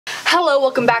Hello,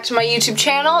 welcome back to my YouTube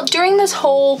channel. During this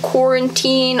whole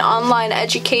quarantine online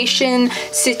education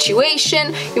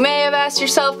situation, you may have asked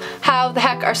yourself, how the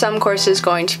heck are some courses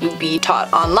going to be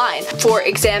taught online? For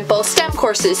example, STEM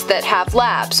courses that have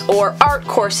labs, or art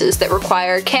courses that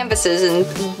require canvases and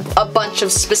a bunch of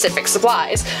specific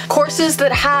supplies, courses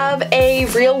that have a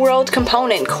real-world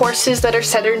component, courses that are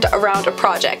centered around a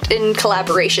project in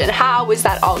collaboration. How is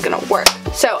that all gonna work?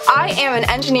 So I am an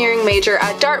engineering major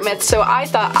at Dartmouth, so I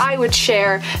thought I would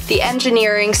share the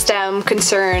engineering STEM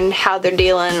concern, how they're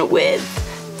dealing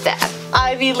with that.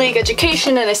 Ivy League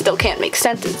education, and I still can't make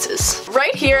sentences.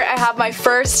 Right here I have my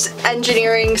first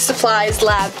engineering supplies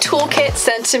lab toolkit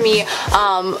sent to me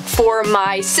for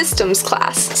my systems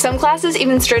class. Some classes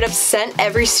even straight up sent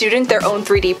every student their own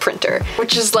 3D printer,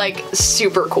 which is like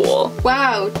super cool.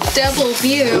 Wow, double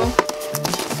view.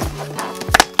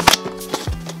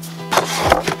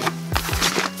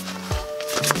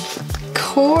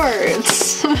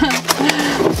 Cords.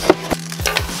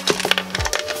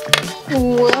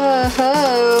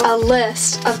 Whoa. A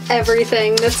list of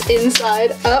everything that's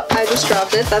inside. Oh, I just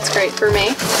dropped it. That's great for me.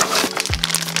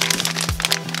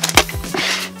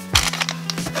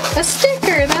 A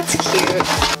sticker. That's cute.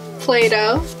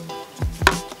 Play-Doh.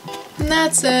 And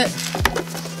that's it.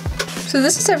 So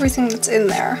this is everything that's in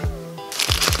there.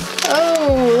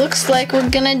 Oh, looks like we're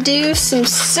gonna do some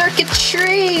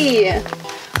circuitry. I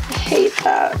hate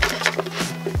that.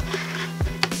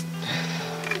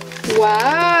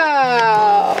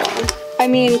 Wow. I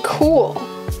mean, cool.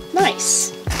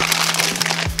 Nice.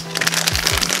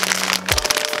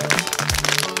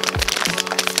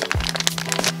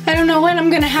 I don't know when I'm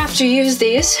gonna have to use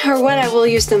these or what I will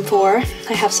use them for.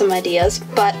 I have some ideas,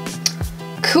 but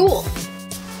cool.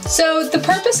 So the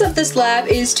purpose of this lab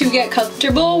is to get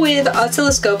comfortable with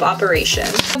oscilloscope operation.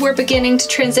 We're beginning to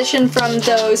transition from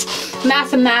those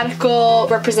mathematical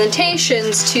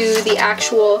representations to the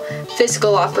actual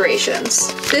physical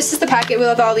operations. This is the packet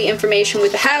with all the information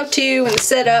with the how-to and the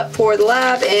setup for the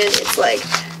lab, and it's like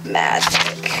magic.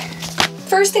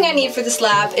 First thing I need for this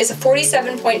lab is a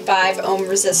 47.5 ohm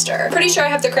resistor. Pretty sure I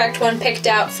have the correct one picked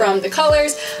out from the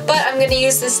colors, but I'm going to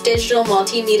use this digital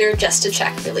multimeter just to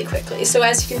check really quickly. So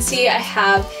as you can see, I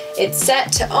have it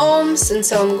set to ohms, and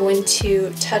so I'm going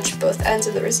to touch both ends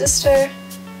of the resistor.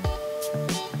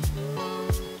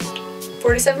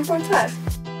 47.5.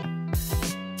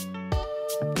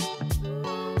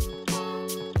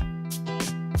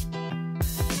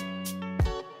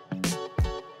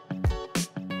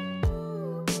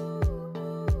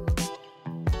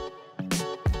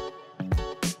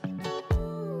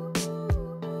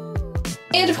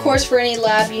 And of course, for any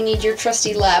lab, you need your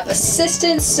trusty lab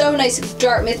assistant. So nice of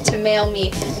Dartmouth to mail me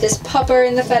this pupper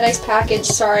in the FedEx package.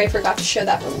 Sorry, I forgot to show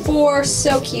that before.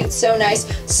 So cute, so nice,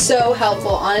 so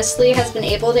helpful. Honestly, has been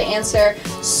able to answer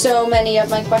so many of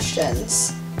my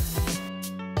questions.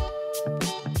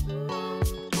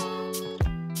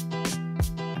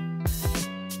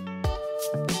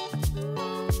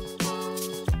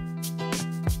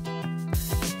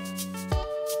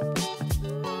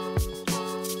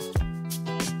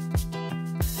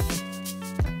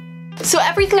 So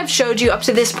everything I've showed you up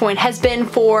to this point has been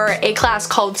for a class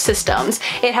called Systems.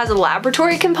 It has a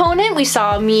laboratory component. We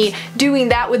saw me doing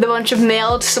that with a bunch of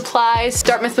mailed supplies.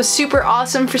 Dartmouth was super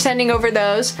awesome for sending over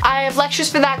those. I have lectures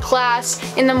for that class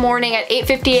in the morning at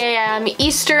 8:50 a.m.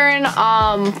 Eastern,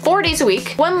 4 days a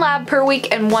week, 1 lab per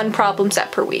week, and 1 problem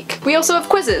set per week. We also have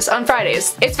quizzes on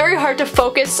Fridays. It's very hard to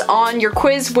focus on your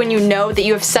quiz when you know that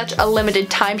you have such a limited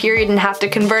time period and have to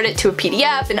convert it to a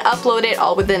PDF and upload it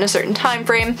all within a certain time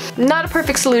frame. Not a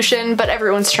perfect solution, but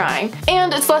everyone's trying.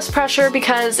 And it's less pressure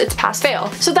because it's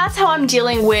pass-fail. So that's how I'm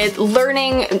dealing with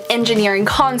learning engineering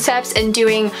concepts and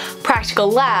doing practical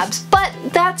labs. But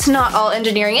that's not all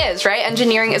engineering is, right?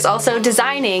 Engineering is also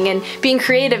designing and being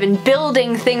creative and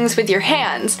building things with your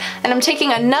hands. And I'm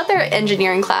taking another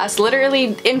engineering class,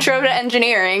 literally Intro to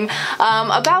Engineering,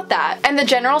 about that. And the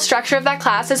general structure of that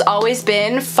class has always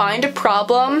been find a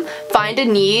problem, find a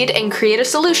need, and create a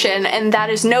solution. And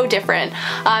that is no different,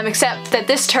 except that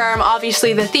this term,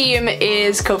 obviously the theme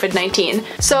is COVID-19.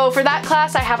 So for that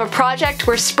class, I have a project.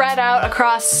 We're spread out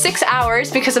across 6 hours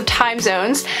because of time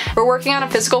zones. We're working on a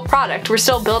physical product. We're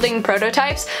still building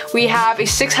prototypes. We have a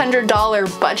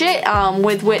 $600 budget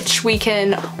with which we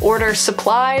can order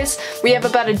supplies. We have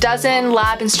about a dozen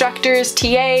lab instructors,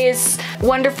 TAs,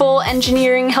 wonderful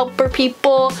engineering helper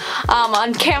people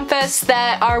on campus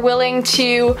that are willing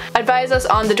to advise us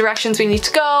on the directions we need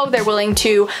to go. They're willing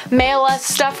to mail us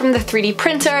stuff from the 3D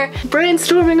printer,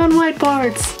 brainstorming on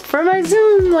whiteboards for my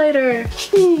Zoom later.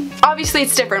 Obviously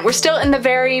it's different. We're still in the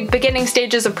very beginning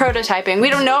stages of prototyping. We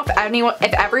don't know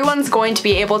if everyone's going to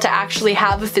be able to actually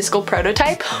have a physical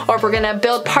prototype, or if we're gonna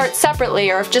build parts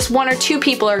separately, or if just 1 or 2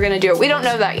 people are gonna do it. We don't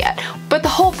know that yet. But the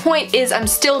whole point is I'm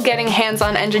still getting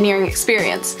hands-on engineering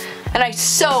experience. And I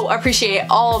so appreciate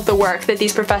all of the work that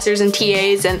these professors and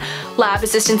TAs and lab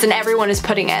assistants and everyone is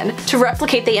putting in to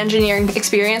replicate the engineering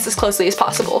experience as closely as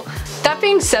possible. That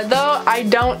being said though, I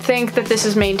don't think that this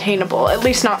is maintainable, at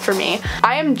least not for me.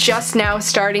 I am just now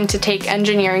starting to take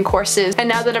engineering courses, and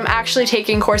now that I'm actually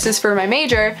taking courses for my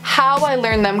major, how I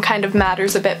learn them kind of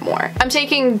matters a bit more. I'm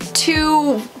taking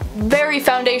 2 very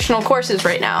foundational courses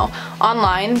right now,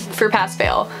 online for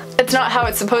pass-fail. It's not how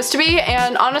it's supposed to be,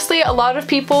 and honestly a lot of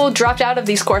people dropped out of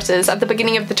these courses at the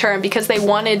beginning of the term because they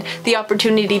wanted the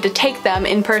opportunity to take them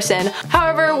in person.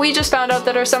 However, we just found out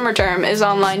that our summer term is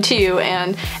online too,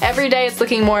 and every day it's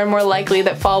looking more and more likely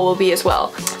that fall will be as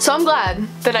well. So I'm glad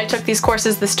that I took these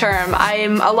courses this term.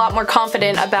 I'm a lot more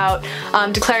confident about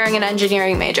declaring an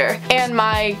engineering major and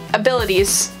my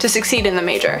abilities to succeed in the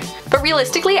major. But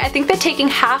realistically, I think that taking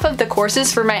half of the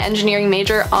courses for my engineering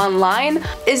major online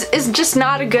is just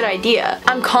not a good idea.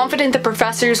 I'm confident the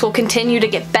professors will continue to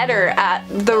get better at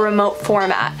the remote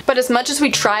format, but as much as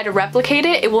we try to replicate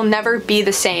it, it will never be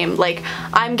the same. Like,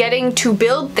 I'm getting to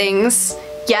build things,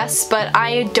 yes, but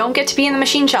I don't get to be in the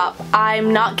machine shop.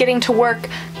 I'm not getting to work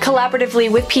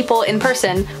collaboratively with people in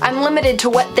person. I'm limited to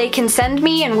what they can send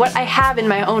me and what I have in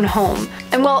my own home.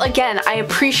 And while again, I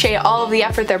appreciate all of the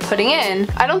effort they're putting in,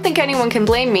 I don't think anyone can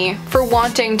blame me for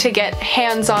wanting to get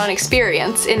hands-on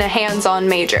experience in a hands-on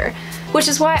major. Which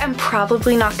is why I'm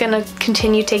probably not gonna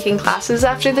continue taking classes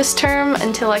after this term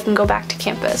until I can go back to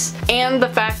campus. And the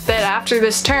fact that after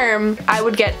this term, I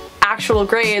would get actual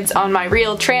grades on my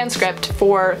real transcript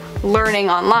for learning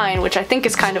online, which I think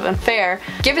is kind of unfair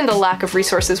given the lack of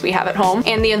resources we have at home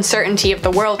and the uncertainty of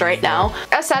the world right now.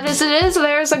 As sad as it is,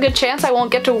 there's a good chance I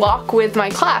won't get to walk with my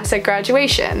class at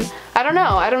graduation. I don't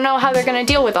know how they're gonna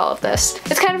deal with all of this.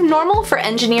 It's kind of normal for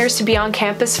engineers to be on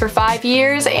campus for 5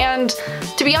 years, and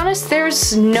to be honest,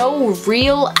 there's no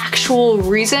real actual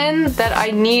reason that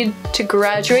I need to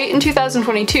graduate in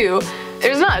 2022.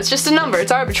 There's not, it's just a number,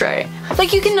 it's arbitrary.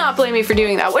 Like, you cannot blame me for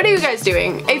doing that. What are you guys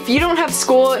doing? If you don't have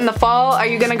school in the fall, are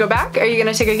you gonna go back? Are you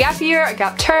gonna take a gap year, a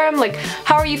gap term? Like,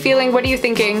 how are you feeling? What are you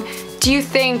thinking? Do you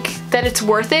think that it's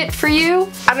worth it for you?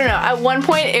 I don't know, at one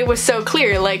point it was so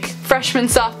clear, like freshman,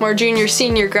 sophomore, junior,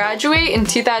 senior graduate in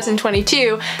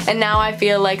 2022, and now I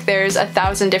feel like there's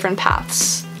 1,000 different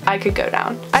paths I could go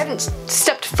down. I haven't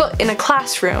stepped foot in a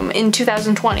classroom in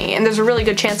 2020, and there's a really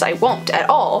good chance I won't at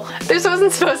all. This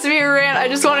wasn't supposed to be a rant, I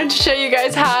just wanted to show you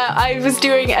guys how I was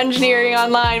doing engineering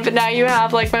online, but now you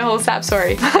have like my whole sap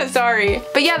story. Sorry.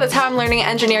 But yeah, that's how I'm learning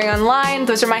engineering online.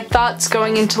 Those are my thoughts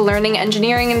going into learning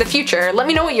engineering in the future. Let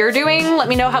me know what you're doing, let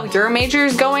me know how your major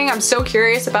is going. I'm so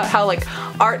curious about how like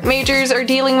art majors are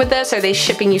dealing with this. Are they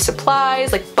shipping you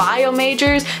supplies? Like bio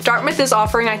majors? Dartmouth is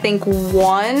offering I think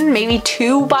 1, maybe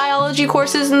 2 biology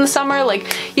courses in the summer.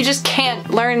 Like, you just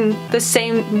can't learn the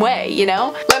same way, you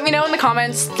know? Let me know in the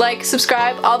comments, like,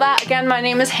 subscribe, all that. Again, my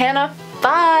name is Hannah.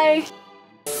 Bye!